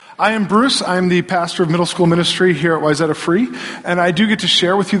I am Bruce. I'm the pastor of middle school ministry here at Wayzata Free, and I do get to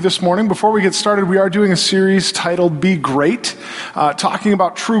share with you this morning. Before we get started, we are doing a series titled Be Great, talking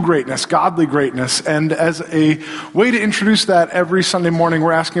about true greatness, godly greatness. And as a way to introduce that every Sunday morning,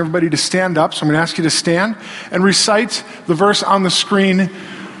 we're asking everybody to stand up. So I'm going to ask you to stand and recite the verse on the screen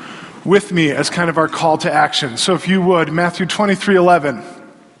with me as kind of our call to action. So if you would, Matthew 23:11,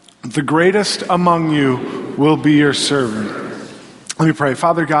 the greatest among you will be your servant. Let me pray.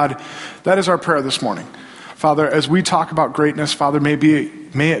 Father God, that is our prayer this morning. Father, as we talk about greatness, Father, may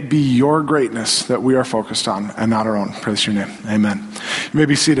it be your greatness that we are focused on and not our own. Praise your name. Amen. You may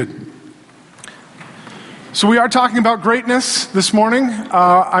be seated. So we are talking about greatness this morning.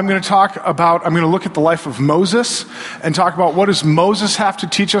 I'm going to look at the life of Moses and talk about what does Moses have to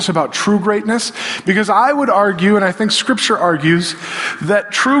teach us about true greatness. Because I would argue, and I think Scripture argues,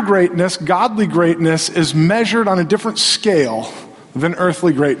 that true greatness, godly greatness, is measured on a different scale than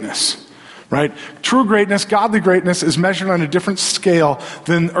earthly greatness, right? True greatness, godly greatness is measured on a different scale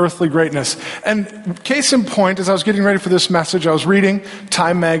than earthly greatness. And case in point, as I was getting ready for this message, I was reading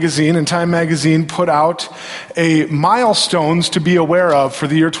Time Magazine, and Time Magazine put out a milestones to be aware of for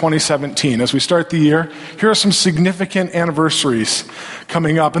the year 2017. As we start the year, here are some significant anniversaries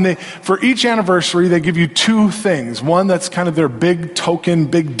coming up. And for each anniversary, they give you two things. One that's kind of their big token,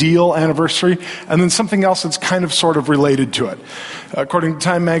 big deal anniversary, and then something else that's kind of sort of related to it. According to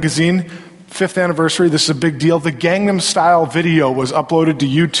Time Magazine, 5th anniversary, this is a big deal. The Gangnam Style video was uploaded to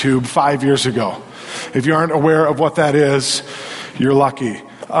YouTube 5 years ago. If you aren't aware of what that is, you're lucky.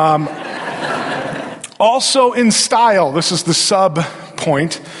 Also in style, this is the sub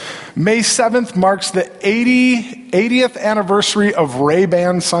point, May 7th marks the 80th anniversary of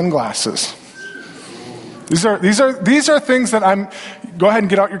Ray-Ban sunglasses. These are things that go ahead and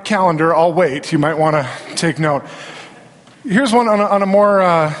get out your calendar, I'll wait. You might want to take note. Here's one on a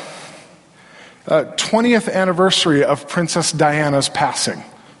more 20th anniversary of Princess Diana's passing.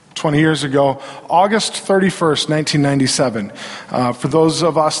 20 years ago, August 31st, 1997. For those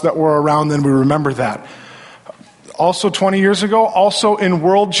of us that were around then, we remember that. Also 20 years ago, also in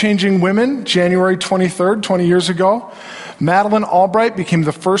World-Changing Women, January 23rd, 20 years ago, Madeleine Albright became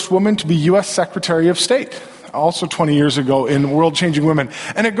the first woman to be U.S. Secretary of State. Also 20 years ago in World-Changing Women.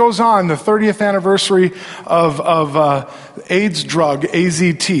 And it goes on, the 30th anniversary of AIDS drug,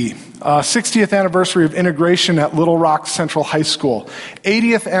 AZT. 60th anniversary of integration at Little Rock Central High School.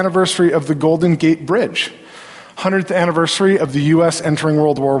 80th anniversary of the Golden Gate Bridge. 100th anniversary of the U.S. entering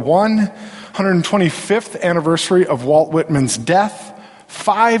World War I. 125th anniversary of Walt Whitman's death.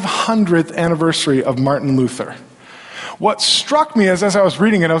 500th anniversary of Martin Luther. What struck me as I was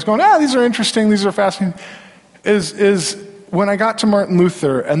reading it, I was going, these are interesting, these are fascinating, is when I got to Martin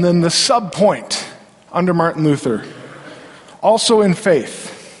Luther, and then the sub-point under Martin Luther, also in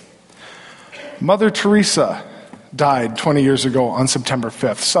faith. Mother Teresa died 20 years ago on September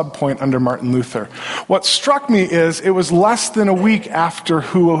 5th, sub-point under Martin Luther. What struck me is it was less than a week after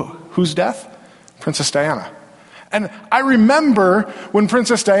whose death? Princess Diana. And I remember when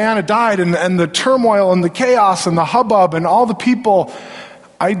Princess Diana died and the turmoil and the chaos and the hubbub and all the people.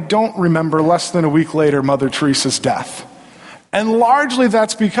 I don't remember less than a week later Mother Teresa's death. And largely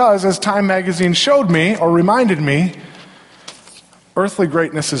that's because, as Time Magazine showed me or reminded me, earthly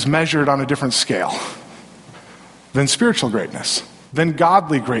greatness is measured on a different scale than spiritual greatness, than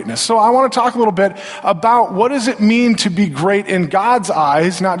godly greatness. So I want to talk a little bit about what does it mean to be great in God's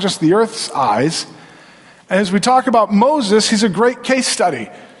eyes, not just the earth's eyes. And as we talk about Moses, he's a great case study.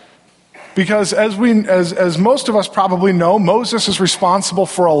 Because as most of us probably know, Moses is responsible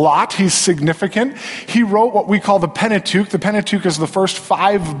for a lot. He's significant. He wrote what we call the Pentateuch. The Pentateuch is the first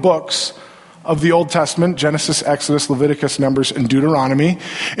 5 books of the Old Testament: Genesis, Exodus, Leviticus, Numbers, and Deuteronomy.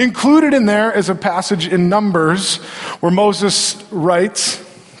 Included in there is a passage in Numbers where Moses writes,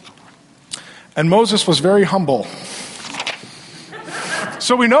 and Moses was very humble.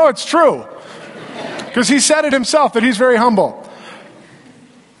 So we know it's true, because he said it himself that he's very humble.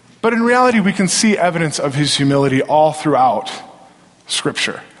 But in reality, we can see evidence of his humility all throughout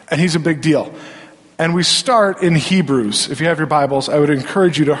Scripture. And he's a big deal. And we start in Hebrews. If you have your Bibles, I would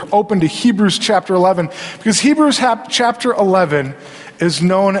encourage you to open to Hebrews chapter 11. Because Hebrews chapter 11 is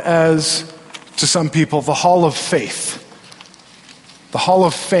known as, to some people, the Hall of Faith. The Hall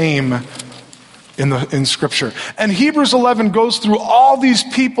of Fame in Scripture. And Hebrews 11 goes through all these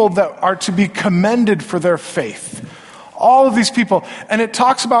people that are to be commended for their faith. All of these people. And it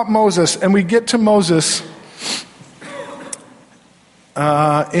talks about Moses, and we get to Moses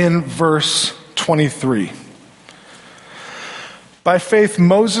in verse 23. By faith,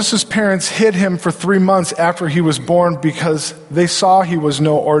 Moses' parents hid him for 3 months after he was born because they saw he was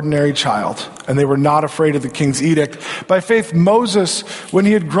no ordinary child, and they were not afraid of the king's edict. By faith, Moses, when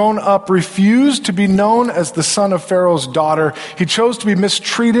he had grown up, refused to be known as the son of Pharaoh's daughter. He chose to be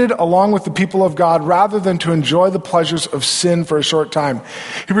mistreated along with the people of God rather than to enjoy the pleasures of sin for a short time.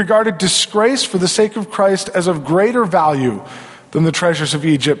 He regarded disgrace for the sake of Christ as of greater value than the treasures of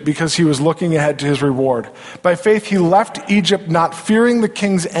Egypt, because he was looking ahead to his reward. By faith, he left Egypt, not fearing the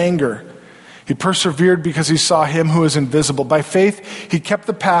king's anger. He persevered because he saw him who is invisible. By faith, he kept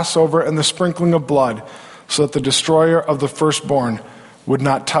the Passover and the sprinkling of blood, so that the destroyer of the firstborn would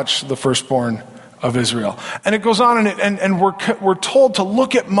not touch the firstborn of Israel. And it goes on, and we're told to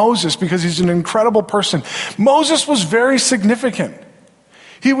look at Moses because he's an incredible person. Moses was very significant.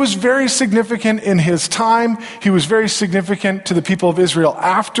 He was very significant in his time. He was very significant to the people of Israel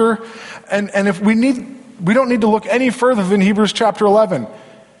after. And if we don't need to look any further than Hebrews chapter 11.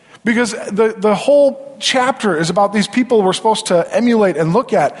 Because the whole chapter is about these people we're supposed to emulate and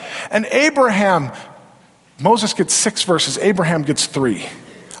look at. And Abraham, Moses gets 6 verses. Abraham gets 3.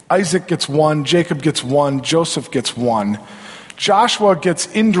 Isaac gets 1. Jacob gets 1. Joseph gets 1. Joshua gets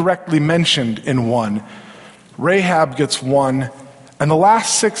indirectly mentioned in 1. Rahab gets 1. And the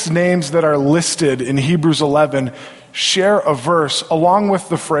last 6 names that are listed in Hebrews 11 share a verse along with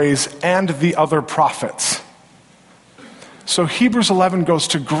the phrase, and the other prophets. So Hebrews 11 goes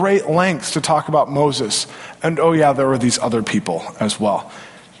to great lengths to talk about Moses. And oh yeah, there were these other people as well.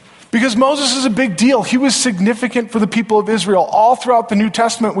 Because Moses is a big deal. He was significant for the people of Israel. All throughout the New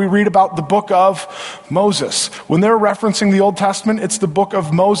Testament, we read about the book of Moses. When they're referencing the Old Testament, it's the book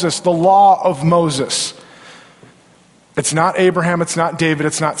of Moses, the law of Moses. It's not Abraham, it's not David,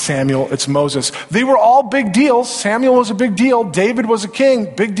 it's not Samuel, it's Moses. They were all big deals. Samuel was a big deal. David was a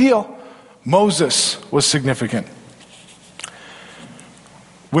king, big deal. Moses was significant.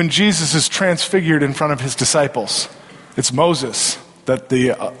 When Jesus is transfigured in front of his disciples, it's Moses that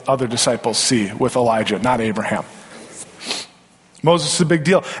the other disciples see with Elijah, not Abraham. Moses is a big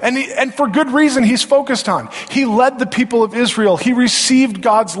deal. And for good reason, he's focused on. He led the people of Israel. He received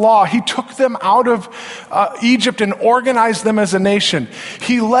God's law. He took them out of Egypt and organized them as a nation.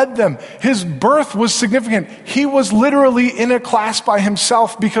 He led them. His birth was significant. He was literally in a class by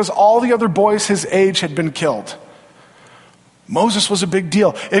himself because all the other boys his age had been killed. Moses was a big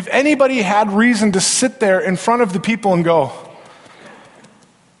deal. If anybody had reason to sit there in front of the people and go,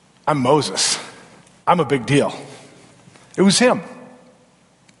 I'm Moses. I'm a big deal. It was him.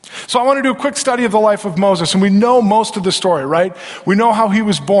 So I want to do a quick study of the life of Moses, and we know most of the story, right? We know how he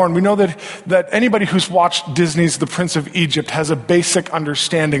was born. We know that anybody who's watched Disney's The Prince of Egypt has a basic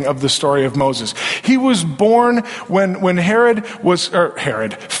understanding of the story of Moses. He was born when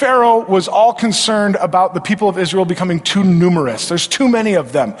Pharaoh was all concerned about the people of Israel becoming too numerous. There's too many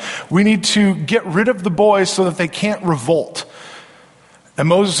of them. We need to get rid of the boys so that they can't revolt. And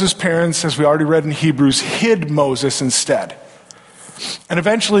Moses' parents, as we already read in Hebrews, hid Moses instead. And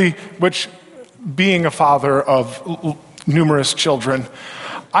eventually, which being a father of numerous children,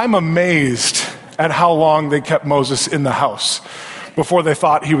 I'm amazed at how long they kept Moses in the house before they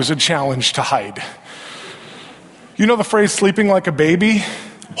thought he was a challenge to hide. You know the phrase sleeping like a baby?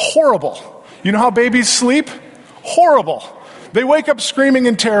 Horrible. You know how babies sleep? Horrible. They wake up screaming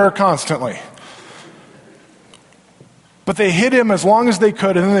in terror constantly. But they hid him as long as they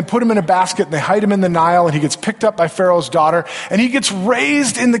could, and then they put him in a basket, and they hide him in the Nile, and he gets picked up by Pharaoh's daughter, and he gets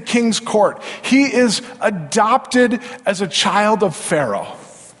raised in the king's court. He is adopted as a child of Pharaoh,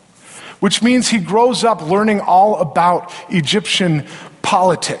 which means he grows up learning all about Egyptian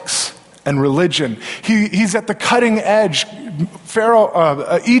politics and religion. He's at the cutting edge.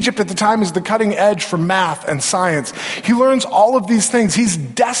 Egypt at the time is the cutting edge for math and science. He learns all of these things. He's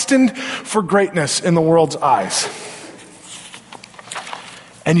destined for greatness in the world's eyes.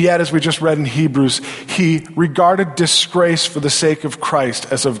 And yet, as we just read in Hebrews, he regarded disgrace for the sake of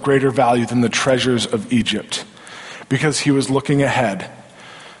Christ as of greater value than the treasures of Egypt, because he was looking ahead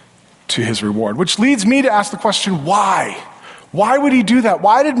to his reward. Which leads me to ask the question, why? Why would he do that?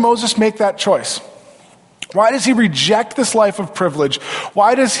 Why did Moses make that choice? Why does he reject this life of privilege?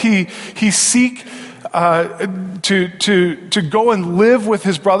 Why does he seek to go and live with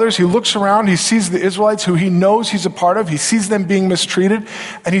his brothers? He looks around, he sees the Israelites who he knows he's a part of, he sees them being mistreated,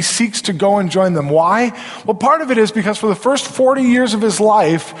 and he seeks to go and join them. Why? Well, part of it is because for the first 40 years of his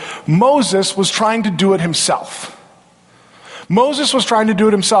life, Moses was trying to do it himself. Moses was trying to do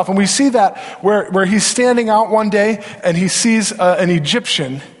it himself, and we see that where he's standing out one day and he sees an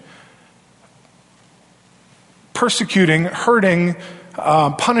Egyptian persecuting, hurting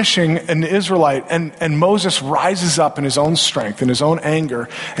punishing an Israelite, and Moses rises up in his own strength, in his own anger,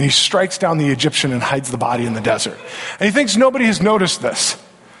 and he strikes down the Egyptian and hides the body in the desert. And he thinks nobody has noticed this.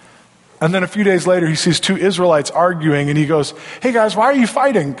 And then a few days later, he sees two Israelites arguing, and he goes, "Hey guys, why are you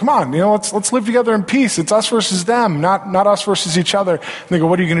fighting? Come on, let's live together in peace. It's us versus them, not us versus each other." And they go,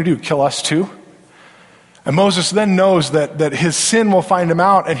 "What are you going to do? Kill us too?" And Moses then knows that his sin will find him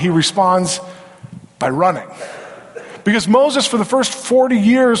out, and he responds by running. Because Moses, for the first 40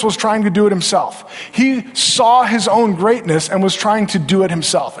 years, was trying to do it himself. He saw his own greatness and was trying to do it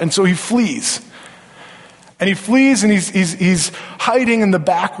himself. And so he flees. And he flees, and he's hiding in the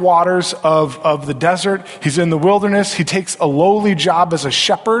backwaters of the desert. He's in the wilderness. He takes a lowly job as a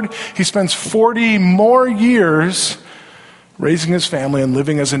shepherd. He spends 40 more years raising his family and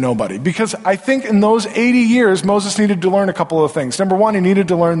living as a nobody. Because I think in those 80 years, Moses needed to learn a couple of things. Number one, he needed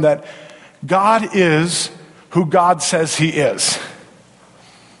to learn that God is who God says he is.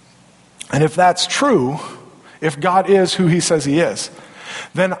 And if that's true, if God is who he says he is,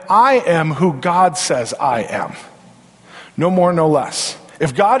 then I am who God says I am. No more, no less.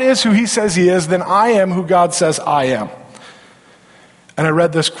 If God is who he says he is, then I am who God says I am. And I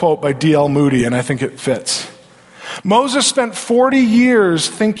read this quote by D.L. Moody, and I think it fits. Moses spent 40 years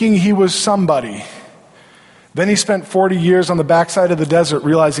thinking he was somebody. Then he spent 40 years on the backside of the desert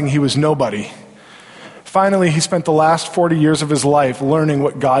realizing he was nobody. Finally, he spent the last 40 years of his life learning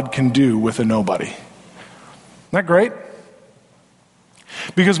what God can do with a nobody. Isn't that great?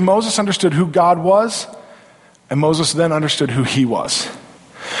 Because Moses understood who God was, and Moses then understood who he was.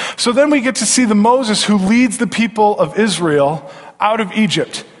 So then we get to see the Moses who leads the people of Israel out of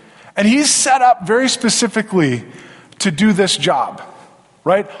Egypt. And he's set up very specifically to do this job,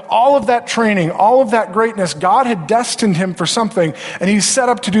 right? All of that training, all of that greatness, God had destined him for something, and he's set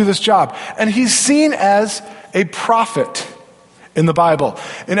up to do this job. And he's seen as a prophet in the Bible.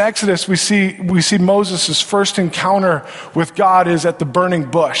 In Exodus, we see Moses' first encounter with God is at the burning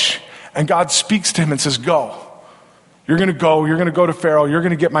bush. And God speaks to him and says, "Go. You're going to go to Pharaoh. You're going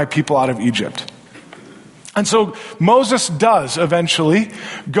to get my people out of Egypt." And so Moses does eventually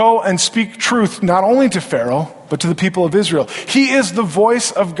go and speak truth not only to Pharaoh, but to the people of Israel. He is the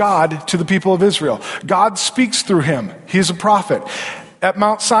voice of God to the people of Israel. God speaks through him. He is a prophet. At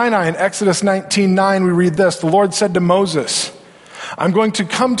Mount Sinai in Exodus 19:9, we read this. The Lord said to Moses, "I'm going to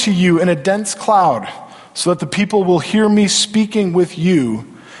come to you in a dense cloud so that the people will hear me speaking with you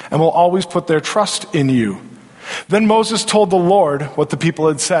and will always put their trust in you." Then Moses told the Lord what the people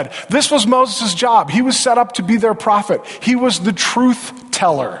had said. This was Moses' job. He was set up to be their prophet. He was the truth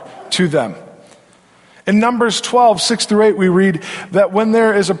teller to them. In Numbers 12:6-8, we read that when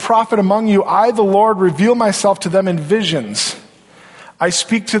there is a prophet among you, I, the Lord, reveal myself to them in visions. I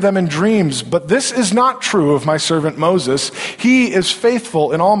speak to them in dreams, but this is not true of my servant Moses. He is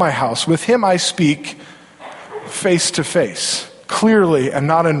faithful in all my house. With him I speak face to face, clearly and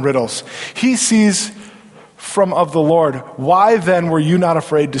not in riddles. He sees from of the Lord. Why then were you not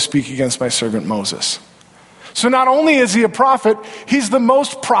afraid to speak against my servant Moses? So not only is he a prophet, he's the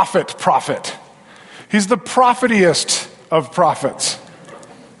most prophet. He's the prophetiest of prophets,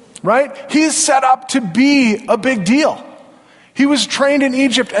 right? He's set up to be a big deal. He was trained in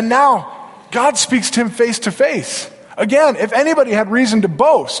Egypt, and now God speaks to him face to face. Again, if anybody had reason to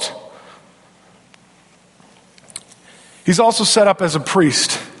boast. He's also set up as a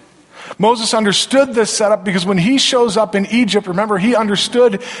priest. Moses understood this setup because when he shows up in Egypt, remember, he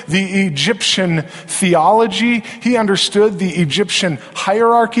understood the Egyptian theology. He understood the Egyptian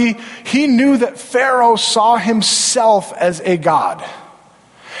hierarchy. He knew that Pharaoh saw himself as a god.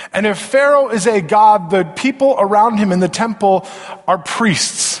 And if Pharaoh is a god, the people around him in the temple are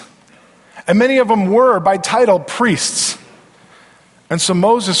priests. And many of them were, by title, priests. And so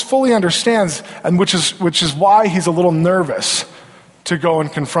Moses fully understands, and which is why he's a little nervous to go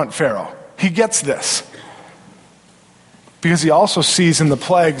and confront Pharaoh. He gets this. Because he also sees in the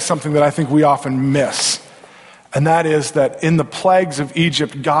plagues something that I think we often miss. And that is that in the plagues of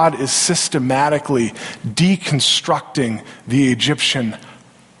Egypt, God is systematically deconstructing the Egyptian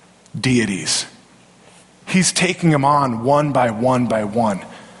deities. He's taking them on one by one by one.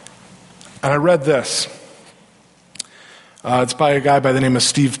 And I read this. It's by a guy by the name of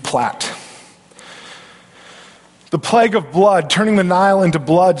Steve Platt. The plague of blood, turning the Nile into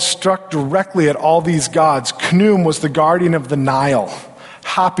blood, struck directly at all these gods. Khnum was the guardian of the Nile.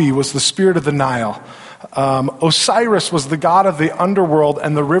 Hapi was the spirit of the Nile. Osiris was the god of the underworld,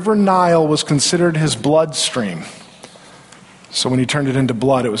 and the river Nile was considered his bloodstream. So when he turned it into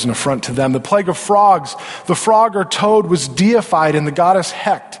blood, it was an affront to them. The plague of frogs, the frog or toad was deified in the goddess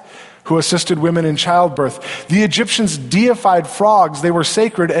Hecht, who assisted women in childbirth. The Egyptians deified frogs. They were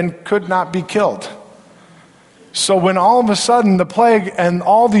sacred and could not be killed. So when all of a sudden the plague and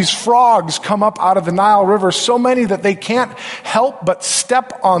all these frogs come up out of the Nile River, so many that they can't help but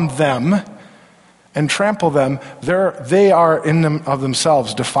step on them and trample them, they are in them of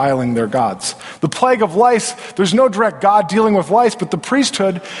themselves defiling their gods. The plague of lice, there's no direct God dealing with lice, but the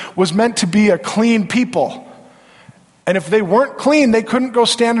priesthood was meant to be a clean people. And if they weren't clean, they couldn't go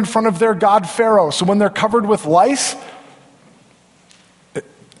stand in front of their god Pharaoh. So when they're covered with lice,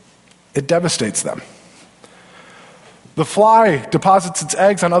 it devastates them. The fly deposits its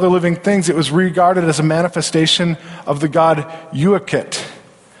eggs on other living things. It was regarded as a manifestation of the god Uakit.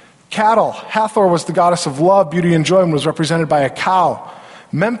 Cattle, Hathor was the goddess of love, beauty, and joy, and was represented by a cow.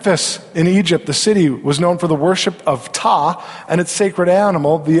 Memphis in Egypt, the city, was known for the worship of Ptah and its sacred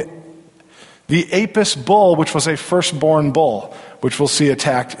animal, the Apis bull, which was a firstborn bull, which we'll see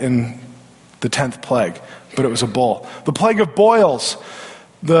attacked in the 10th plague, but it was a bull. The plague of boils.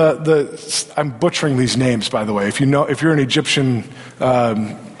 I'm butchering these names, by the way. If you're an Egyptian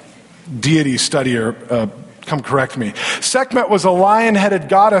deity studier, come correct me. Sekhmet was a lion-headed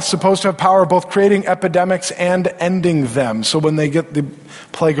goddess supposed to have power both creating epidemics and ending them. So when they get the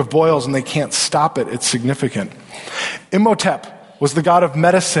plague of boils and they can't stop it, it's significant. Imhotep was the god of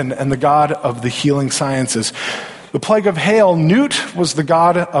medicine and the god of the healing sciences. The plague of hail, Nut was the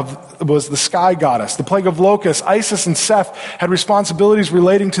sky goddess. The plague of locusts, Isis and Seth had responsibilities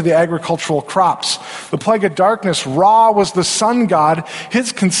relating to the agricultural crops. The plague of darkness, Ra was the sun god.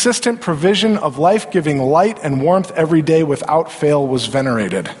 His consistent provision of life-giving light and warmth every day without fail was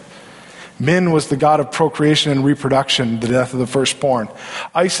venerated. Min was the god of procreation and reproduction, the death of the firstborn.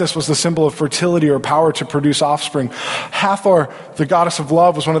 Isis was the symbol of fertility or power to produce offspring. Hathor, the goddess of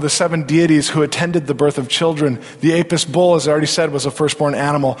love, was one of the 7 deities who attended the birth of children. The Apis bull, as I already said, was a firstborn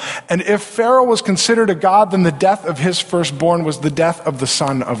animal. And if Pharaoh was considered a god, then the death of his firstborn was the death of the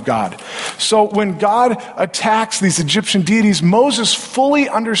son of God. So when God attacks these Egyptian deities, Moses fully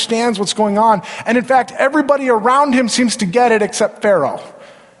understands what's going on. And in fact, everybody around him seems to get it except Pharaoh,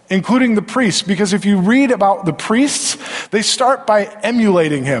 including the priests, because if you read about the priests, they start by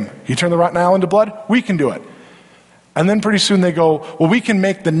emulating him. He turned the rotten Nile into blood, we can do it. And then pretty soon they go, well, we can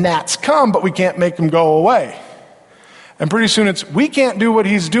make the gnats come, but we can't make them go away. And pretty soon it's, we can't do what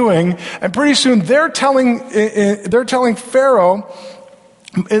he's doing. And pretty soon they're telling Pharaoh,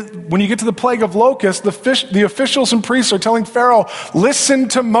 when you get to the plague of locusts, the officials and priests are telling Pharaoh, listen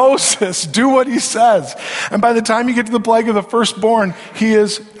to Moses, do what he says. And by the time you get to the plague of the firstborn, he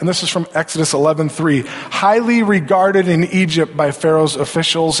is, and this is from Exodus 11:3, highly regarded in Egypt by Pharaoh's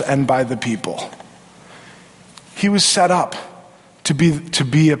officials and by the people. He was set up to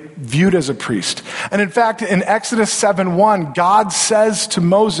be viewed as a priest. And in fact, in Exodus 7:1, God says to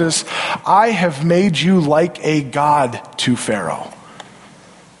Moses, I have made you like a god to Pharaoh.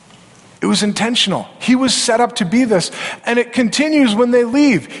 It was intentional. He was set up to be this. And it continues when they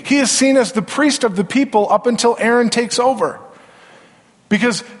leave. He is seen as the priest of the people up until Aaron takes over.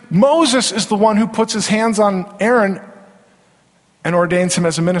 Because Moses is the one who puts his hands on Aaron and ordains him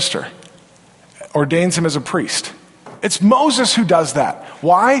as a minister, ordains him as a priest. It's Moses who does that.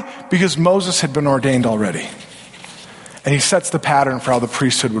 Why? Because Moses had been ordained already. And he sets the pattern for how the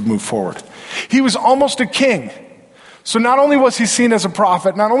priesthood would move forward. He was almost a king. So not only was he seen as a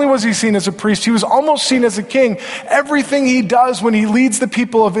prophet, not only was he seen as a priest, he was almost seen as a king. Everything he does when he leads the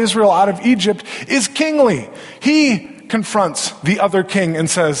people of Israel out of Egypt is kingly. He confronts the other king and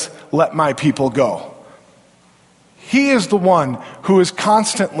says, let my people go. He is the one who is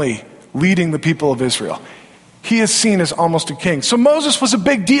constantly leading the people of Israel. He is seen as almost a king. So Moses was a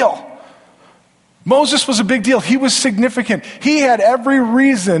big deal. Moses was a big deal. He was significant. He had every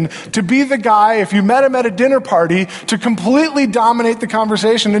reason to be the guy, if you met him at a dinner party, to completely dominate the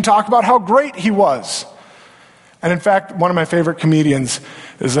conversation and talk about how great he was. And in fact, one of my favorite comedians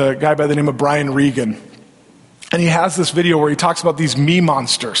is a guy by the name of Brian Regan. And he has this video where he talks about these me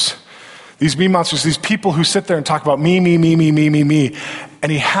monsters. These me monsters, these people who sit there and talk about me. And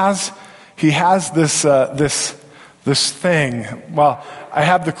he has this thing. Well, I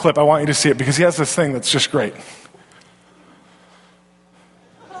have the clip. I want you to see it because he has this thing that's just great.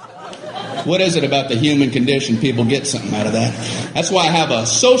 What is it about the human condition? People get something out of that. That's why I have a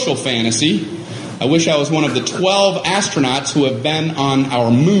social fantasy. I wish I was one of the 12 astronauts who have been on our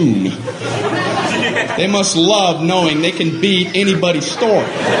moon. They must love knowing they can beat anybody's story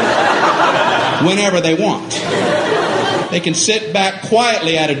whenever they want. They can sit back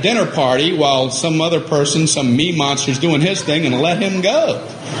quietly at a dinner party while some other person, some me monster, is doing his thing and let him go.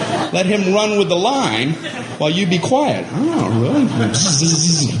 Let him run with the line while you be quiet. Oh, really?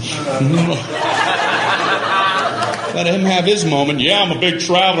 Let him have his moment. Yeah, I'm a big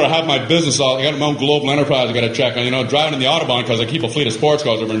traveler. I have my business. I got my own global enterprise I got to check on. Driving in the Autobahn because I keep a fleet of sports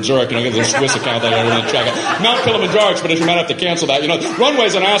cars over in Zurich. I get a Swiss account that I want to check out. Mount Kilimanjaro expedition, might have to cancel that.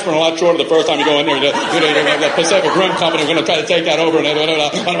 Runways in Aspen are a lot shorter the first time you go in there. The Pacific Rim Company, we're going to try to take that over.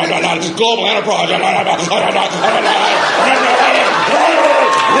 Global enterprise.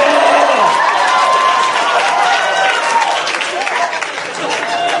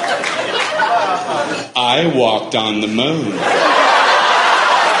 I walked on the moon.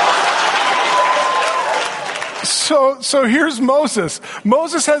 So here's Moses.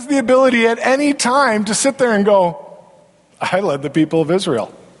 Moses has the ability at any time to sit there and go, I led the people of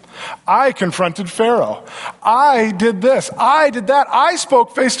Israel. I confronted Pharaoh. I did this. I did that. I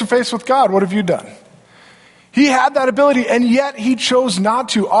spoke face to face with God. What have you done? He had that ability, and yet he chose not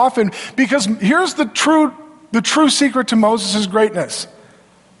to often, because here's the true secret to Moses' greatness.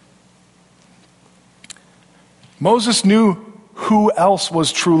 Moses knew who else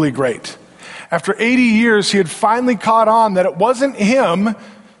was truly great. After 80 years, he had finally caught on that it wasn't him,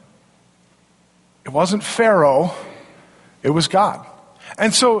 it wasn't Pharaoh, it was God.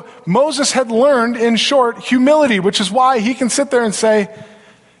 And so Moses had learned, in short, humility, which is why he can sit there and say,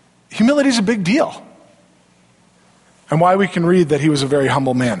 humility is a big deal. And why we can read that he was a very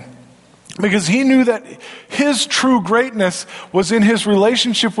humble man. Because he knew that his true greatness was in his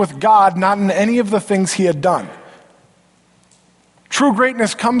relationship with God, not in any of the things he had done. True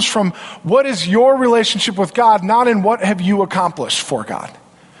greatness comes from what is your relationship with God, not in what have you accomplished for God,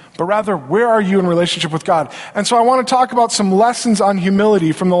 but rather where are you in relationship with God. And so I want to talk about some lessons on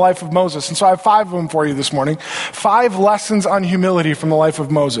humility from the life of Moses. And so I have 5 of them for you this morning. 5 lessons on humility from the life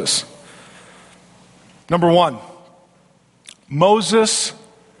of Moses. Number 1, Moses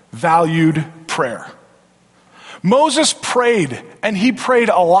valued prayer. Moses prayed, and he prayed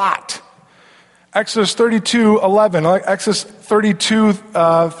a lot. Exodus 32:11, Exodus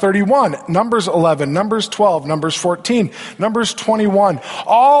 32:31, Numbers 11, Numbers 12, Numbers 14, Numbers 21.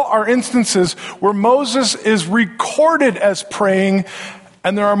 All are instances where Moses is recorded as praying,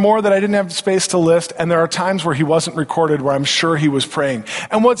 and there are more that I didn't have space to list, and there are times where he wasn't recorded where I'm sure he was praying.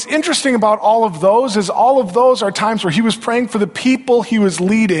 And what's interesting about all of those is all of those are times where he was praying for the people he was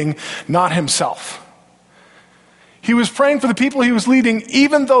leading, not himself. He was praying for the people he was leading,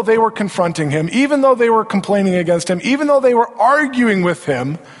 even though they were confronting him, even though they were complaining against him, even though they were arguing with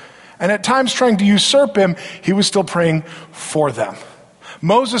him, and at times trying to usurp him, he was still praying for them.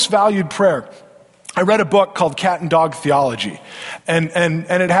 Moses valued prayer. I read a book called Cat and Dog Theology, and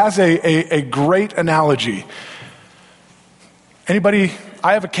it has a great analogy. I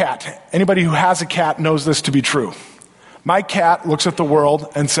have a cat. Anybody who has a cat knows this to be true. My cat looks at the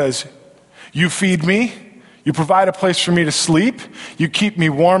world and says, you feed me, you provide a place for me to sleep, you keep me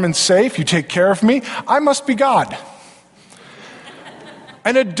warm and safe, you take care of me, I must be God.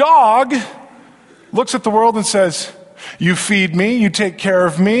 And a dog looks at the world and says, you feed me, you take care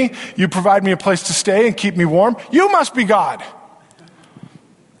of me, you provide me a place to stay and keep me warm, you must be God.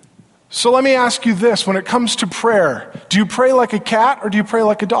 So let me ask you this, when it comes to prayer, do you pray like a cat or do you pray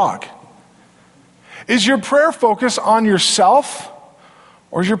like a dog? Is your prayer focus on yourself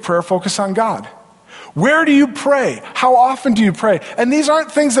or is your prayer focus on God? Where do you pray? How often do you pray? And these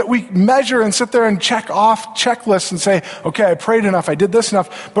aren't things that we measure and sit there and check off checklists and say, okay, I prayed enough, I did this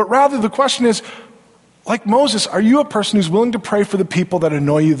enough. But rather the question is, like Moses, are you a person who's willing to pray for the people that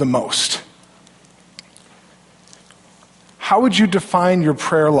annoy you the most? How would you define your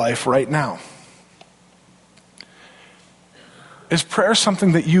prayer life right now? Is prayer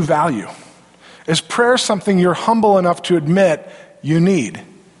something that you value? Is prayer something you're humble enough to admit you need?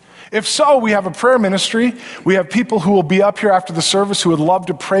 If so, we have a prayer ministry. We have people who will be up here after the service who would love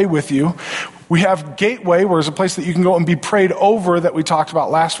to pray with you. We have Gateway, where there's a place that you can go and be prayed over that we talked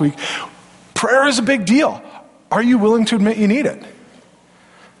about last week. Prayer is a big deal. Are you willing to admit you need it?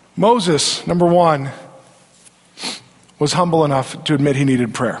 Moses, number 1, was humble enough to admit he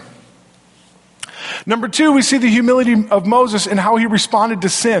needed prayer. Number 2, we see the humility of Moses in how he responded to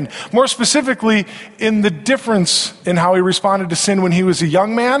sin. More specifically, in the difference in how he responded to sin when he was a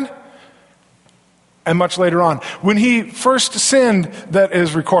young man and much later on. When he first sinned, that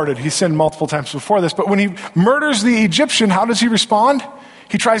is recorded. He sinned multiple times before this. But when he murders the Egyptian, how does he respond?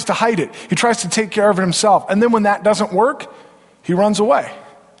 He tries to hide it. He tries to take care of it himself. And then when that doesn't work, he runs away.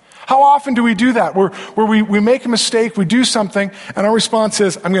 How often do we do that? Where we make a mistake, we do something, and our response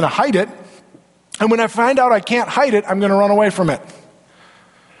is, I'm going to hide it. And when I find out I can't hide it, I'm going to run away from it.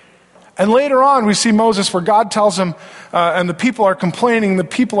 And later on, we see Moses where God tells him, and the people are complaining, the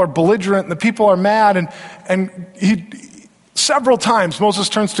people are belligerent, and the people are mad, and he several times Moses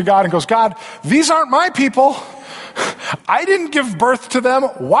turns to God and goes, God, these aren't my people. I didn't give birth to them.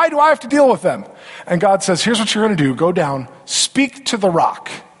 Why do I have to deal with them? And God says, here's what you're going to do. Go down, speak to the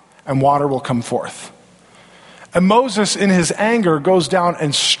rock, and water will come forth. And Moses, in his anger, goes down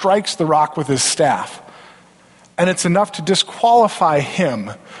and strikes the rock with his staff. And it's enough to disqualify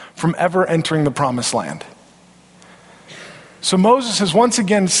him from ever entering the promised land. So Moses has once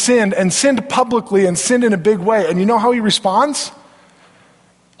again sinned, and sinned publicly, and sinned in a big way. And you know how he responds?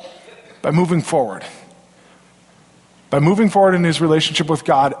 By moving forward. By moving forward in his relationship with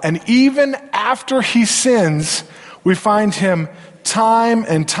God. And even after he sins, we find him time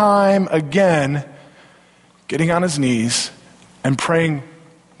and time again getting on his knees and praying,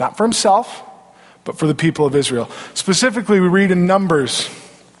 not for himself, but for the people of Israel. Specifically, we read in Numbers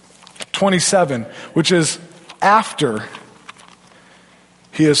 27, which is after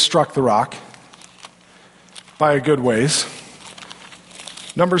he has struck the rock by a good ways.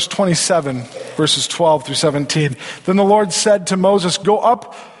 Numbers 27, verses 12 through 17. Then the Lord said to Moses, go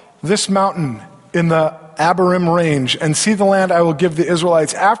up this mountain in the Abarim range and see the land I will give the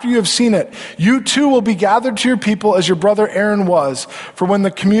Israelites. After you have seen it, you too will be gathered to your people as your brother Aaron was. For when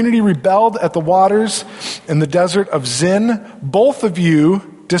the community rebelled at the waters in the desert of Zin, both of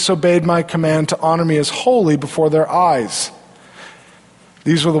you disobeyed my command to honor me as holy before their eyes.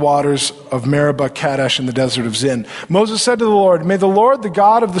 These were the waters of Meribah, Kadesh, in the desert of Zin. Moses said to the Lord, may the Lord, the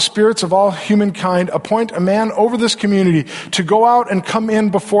God of the spirits of all humankind, appoint a man over this community to go out and come in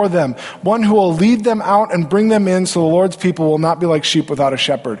before them, one who will lead them out and bring them in so the Lord's people will not be like sheep without a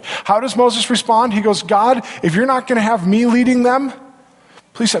shepherd. How does Moses respond? He goes, God, if you're not going to have me leading them,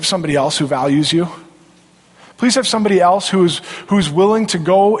 please have somebody else who values you. Please have somebody else who's willing to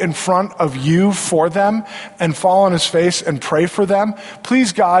go in front of you for them and fall on his face and pray for them.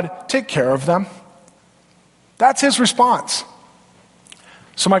 Please, God, take care of them. That's his response.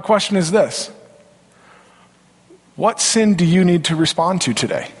 So my question is this. What sin do you need to respond to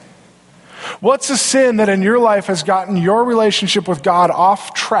today? What's a sin that in your life has gotten your relationship with God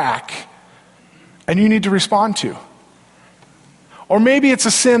off track and you need to respond to? Or maybe it's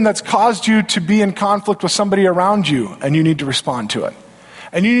a sin that's caused you to be in conflict with somebody around you and you need to respond to it.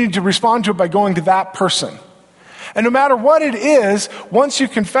 And you need to respond to it by going to that person. And no matter what it is, once you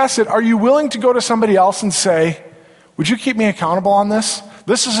confess it, are you willing to go to somebody else and say, would you keep me accountable on this?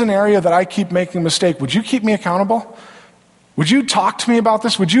 This is an area that I keep making a mistake. Would you keep me accountable? Would you talk to me about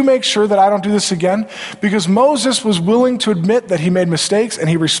this? Would you make sure that I don't do this again? Because Moses was willing to admit that he made mistakes and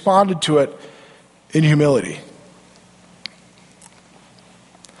he responded to it in humility.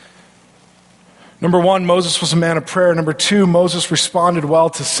 Number one, Moses was a man of prayer. Number two, Moses responded well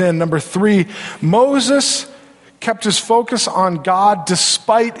to sin. Number three, Moses kept his focus on God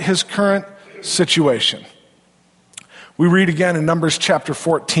despite his current situation. We read again in Numbers chapter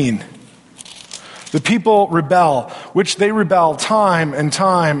 14. The people rebel, which they rebel time and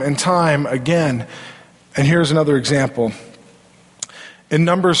time and time again. And here's another example. In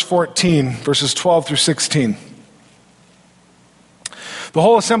Numbers 14, verses 12 through 16. The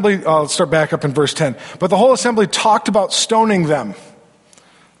whole assembly, let's start back up in verse 10. But the whole assembly talked about stoning them.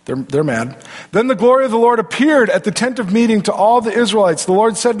 They're mad. Then the glory of the Lord appeared at the tent of meeting to all the Israelites. The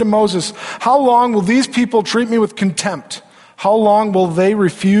Lord said to Moses, how long will these people treat me with contempt? How long will they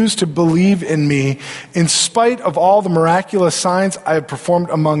refuse to believe in me in spite of all the miraculous signs I have performed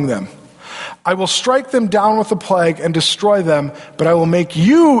among them? I will strike them down with a plague and destroy them, but I will make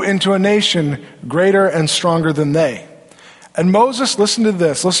you into a nation greater and stronger than they. And Moses, listen to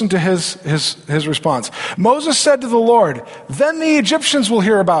this, listen to his response. Moses said to the Lord, then the Egyptians will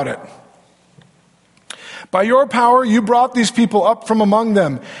hear about it. By your power you brought these people up from among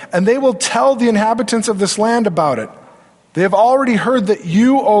them, and they will tell the inhabitants of this land about it. They have already heard that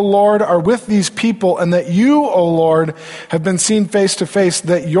you, O Lord, are with these people, and that you, O Lord, have been seen face to face,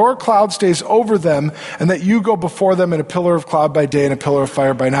 that your cloud stays over them, and that you go before them in a pillar of cloud by day and a pillar of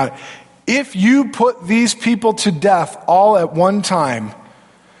fire by night. If you put these people to death all at one time,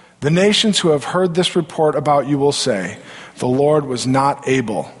 the nations who have heard this report about you will say, the Lord was not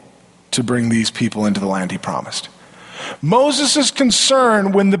able to bring these people into the land he promised. Moses'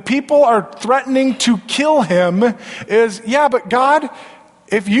 concern when the people are threatening to kill him is, yeah, but God,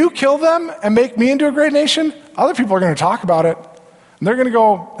 if you kill them and make me into a great nation, other people are going to talk about it. And they're going to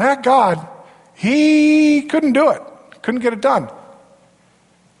go, that God, he couldn't do it, couldn't get it done.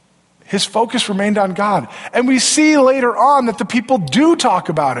 his focus remained on God. And we see later on that the people do talk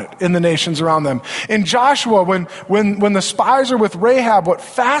about it in the nations around them. In Joshua, when the spies are with Rahab, what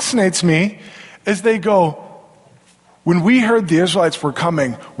fascinates me is they go, when we heard the Israelites were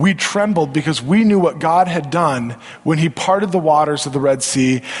coming, we trembled because we knew what God had done when he parted the waters of the Red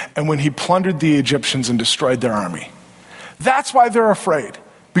Sea and when he plundered the Egyptians and destroyed their army. That's why they're afraid,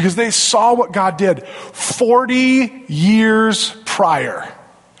 because they saw what God did 40 years prior.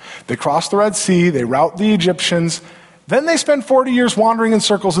 They cross the Red Sea, they rout the Egyptians, then they spend 40 years wandering in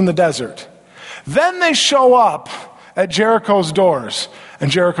circles in the desert. Then they show up at Jericho's doors,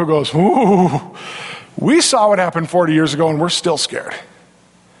 and Jericho goes, ooh, we saw what happened 40 years ago and we're still scared.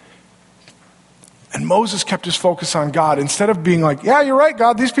 And Moses kept his focus on God. Instead of being like, yeah, you're right,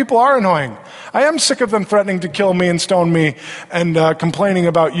 God, these people are annoying. I am sick of them threatening to kill me and stone me and complaining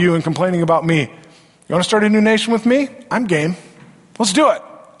about you and complaining about me. You want to start a new nation with me? I'm game. Let's do it.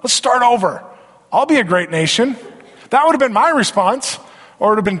 Let's start over. I'll be a great nation. That would have been my response, or it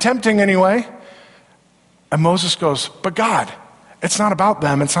would have been tempting anyway. And Moses goes, but God, it's not about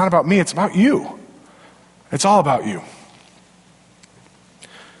them. It's not about me. It's about you. It's all about you.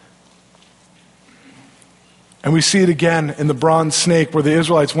 And we see it again in the bronze snake where the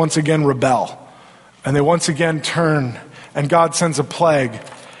Israelites once again rebel. And they once again turn, and God sends a plague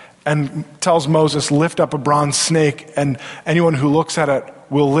and tells Moses, lift up a bronze snake, and anyone who looks at it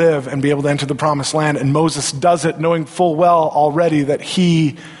will live and be able to enter the promised land. And Moses does it knowing full well already that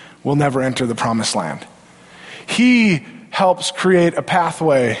he will never enter the promised land. He helps create a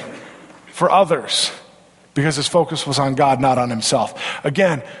pathway for others because his focus was on God, not on himself.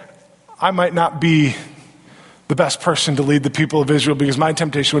 Again, I might not be the best person to lead the people of Israel because my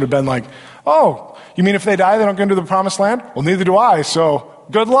temptation would have been like, oh, you mean if they die, they don't get into the promised land? Well, neither do I, so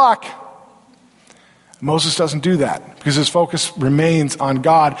good luck. Moses doesn't do that because his focus remains on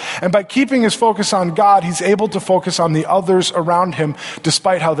God. And by keeping his focus on God, he's able to focus on the others around him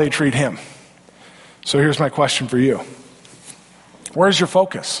despite how they treat him. So here's my question for you. Where's your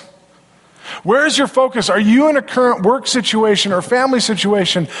focus? Where is your focus? Are you in a current work situation or family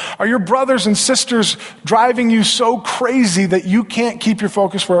situation? Are your brothers and sisters driving you so crazy that you can't keep your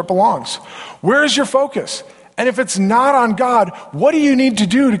focus where it belongs? Where is your focus? And if it's not on God, what do you need to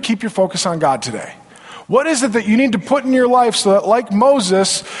do to keep your focus on God today? What is it that you need to put in your life so that, like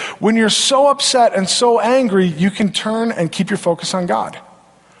Moses, when you're so upset and so angry, you can turn and keep your focus on God?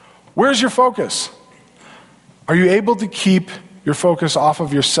 Where's your focus? Are you able to keep your focus off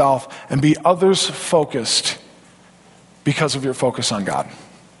of yourself and be others focused because of your focus on God?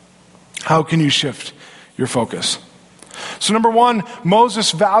 How can you shift your focus? So number 1,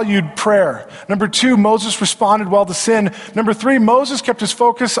 Moses valued prayer. Number 2, Moses responded well to sin. Number 3, Moses kept his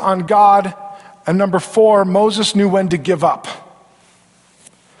focus on God. And number 4, Moses knew when to give up.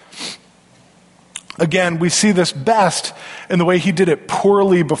 Again, we see this best in the way he did it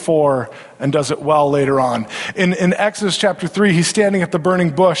poorly before and does it well later on. In Exodus chapter 3, he's standing at the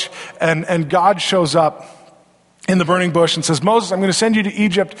burning bush, and God shows up in the burning bush and says, Moses, I'm going to send you to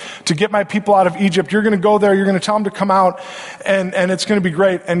Egypt to get my people out of Egypt. You're going to go there. You're going to tell them to come out, and it's going to be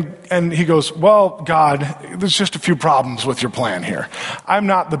great. And he goes, well, God, there's just a few problems with your plan here. I'm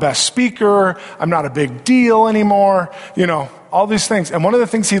not the best speaker. I'm not a big deal anymore. You know, all these things. And one of the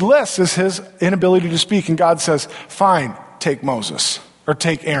things he lists is his inability to speak. And God says, fine, take Moses, or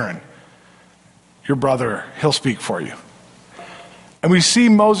take Aaron, your brother. He'll speak for you. And we see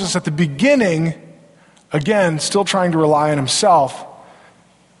Moses at the beginning, again, still trying to rely on himself.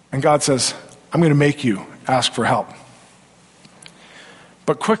 And God says, I'm going to make you ask for help.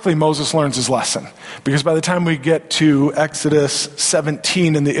 But quickly Moses learns his lesson. Because by the time we get to Exodus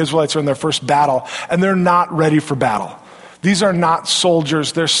 17 and the Israelites are in their first battle, and they're not ready for battle. These are not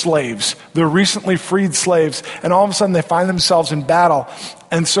soldiers, they're slaves. They're recently freed slaves. And all of a sudden they find themselves in battle.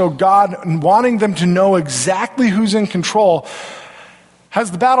 And so God, wanting them to know exactly who's in control, has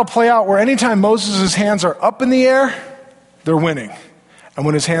the battle play out where anytime Moses' hands are up in the air, they're winning. And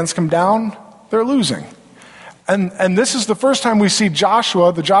when his hands come down, they're losing. And this is the first time we see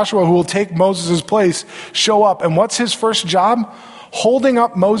Joshua, the Joshua who will take Moses' place, show up. And what's his first job? Holding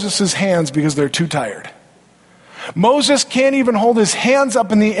up Moses' hands because they're too tired. Moses can't even hold his hands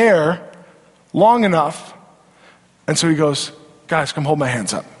up in the air long enough. And so he goes, guys, come hold my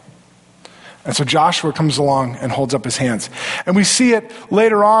hands up. And so Joshua comes along and holds up his hands. And we see it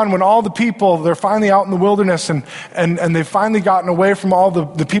later on when all the people, they're finally out in the wilderness and they've finally gotten away from all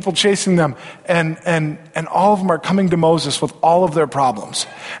the people chasing them. And all of them are coming to Moses with all of their problems.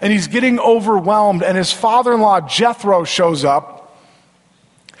 And he's getting overwhelmed. And his father-in-law, Jethro, shows up.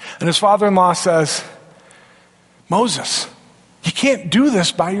 And his father-in-law says, Moses, You can't do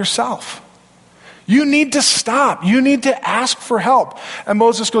this by yourself. You need to stop. You need to ask for help. And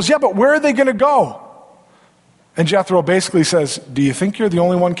Moses goes, yeah, but where are they going to go? And Jethro basically says, do you think you're the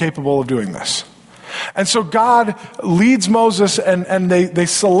only one capable of doing this? And so God leads Moses, and they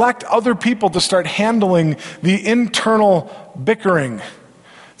select other people to start handling the internal bickering,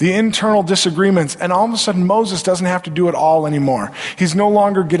 the internal disagreements. And all of a sudden, Moses doesn't have to do it all anymore. He's no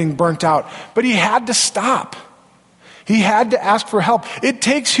longer getting burnt out. But he had to stop. He had to ask for help. It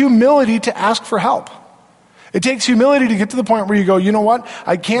takes humility to ask for help. It takes humility to get to the point where you go, you know what?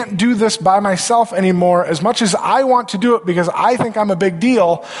 I can't do this by myself anymore. As much as I want to do it because I think I'm a big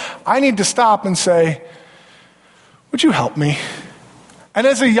deal, I need to stop and say, would you help me? And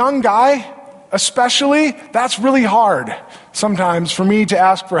as a young guy, especially, that's really hard sometimes for me to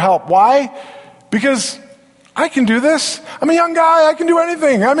ask for help. Why? Because I can do this. I'm a young guy. I can do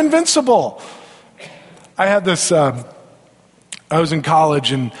anything. I'm invincible. I had this... I was in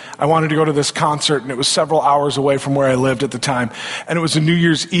college and I wanted to go to this concert, and it was several hours away from where I lived at the time. And it was a New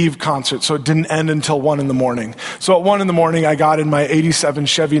Year's Eve concert, so it didn't end until 1 in the morning. So at 1 in the morning, I got in my 87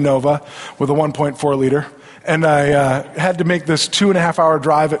 Chevy Nova with a 1.4 liter. And I had to make this 2.5 hour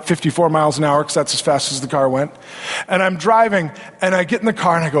drive at 54 miles an hour because that's as fast as the car went. And I'm driving and I get in the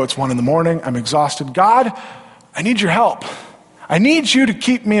car and I go, it's 1 in the morning. I'm exhausted. God, I need your help. I need you to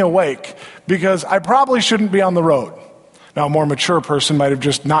keep me awake because I probably shouldn't be on the road. Now, a more mature person might have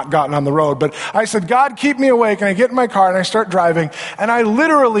just not gotten on the road. But I said, God, keep me awake. And I get in my car and I start driving. And I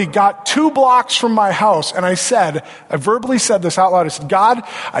literally got 2 blocks from my house. And I verbally said this out loud. I said, God,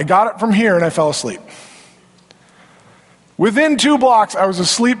 I got it from here. And I fell asleep. Within 2 blocks, I was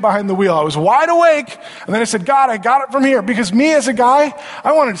asleep behind the wheel. I was wide awake. And then I said, God, I got it from here. Because me as a guy,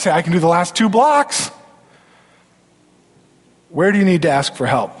 I wanted to say, I can do the last 2 blocks. Where do you need to ask for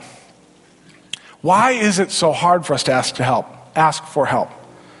help? Why is it so hard for us to ask for help?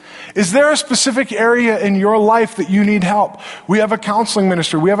 Is there a specific area in your life that you need help? We have a counseling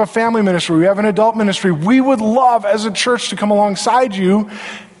ministry. We have a family ministry. We have an adult ministry. We would love as a church to come alongside you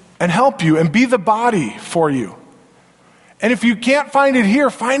and help you and be the body for you. And if you can't find it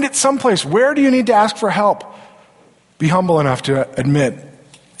here, find it someplace. Where do you need to ask for help? Be humble enough to admit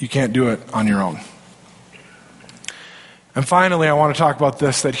you can't do it on your own. And finally, I want to talk about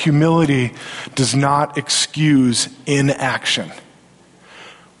this, that humility does not excuse inaction.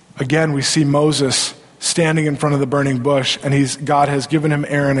 Again, we see Moses standing in front of the burning bush, and God has given him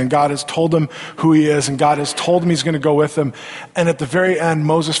Aaron, and God has told him who he is, and God has told him he's going to go with him. And at the very end,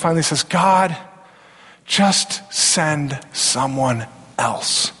 Moses finally says, God, just send someone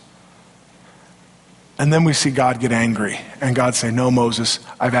else. And then we see God get angry, and God say, no, Moses,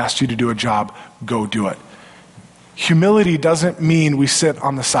 I've asked you to do a job. Go do it. Humility doesn't mean we sit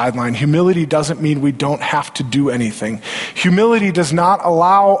on the sideline. Humility doesn't mean we don't have to do anything. Humility does not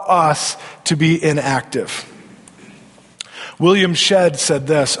allow us to be inactive. William Shedd said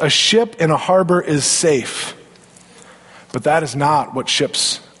this, a ship in a harbor is safe, but that is not what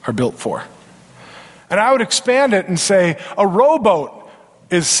ships are built for. And I would expand it and say a rowboat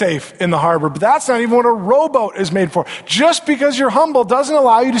is safe in the harbor, but that's not even what a rowboat is made for. Just because you're humble doesn't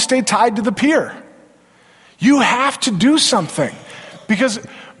allow you to stay tied to the pier. You have to do something. Because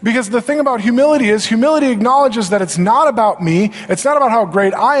the thing about humility is humility acknowledges that it's not about me. It's not about how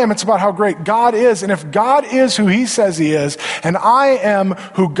great I am. It's about how great God is. And if God is who he says he is, and I am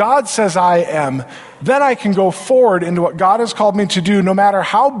who God says I am, then I can go forward into what God has called me to do, no matter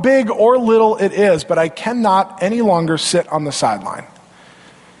how big or little it is. But I cannot any longer sit on the sideline.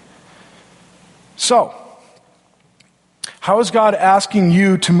 So, how is God asking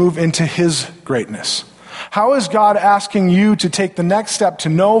you to move into his greatness? How is God asking you to take the next step to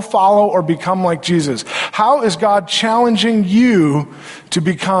know, follow, or become like Jesus? How is God challenging you to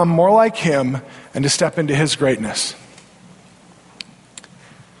become more like him and to step into his greatness?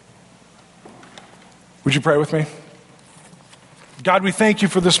 Would you pray with me? God, we thank you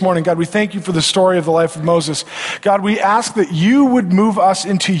for this morning. God, we thank you for the story of the life of Moses. God, we ask that you would move us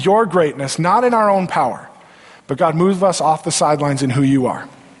into your greatness, not in our own power, but God, move us off the sidelines in who you are.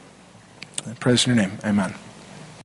 I praise your name. Amen.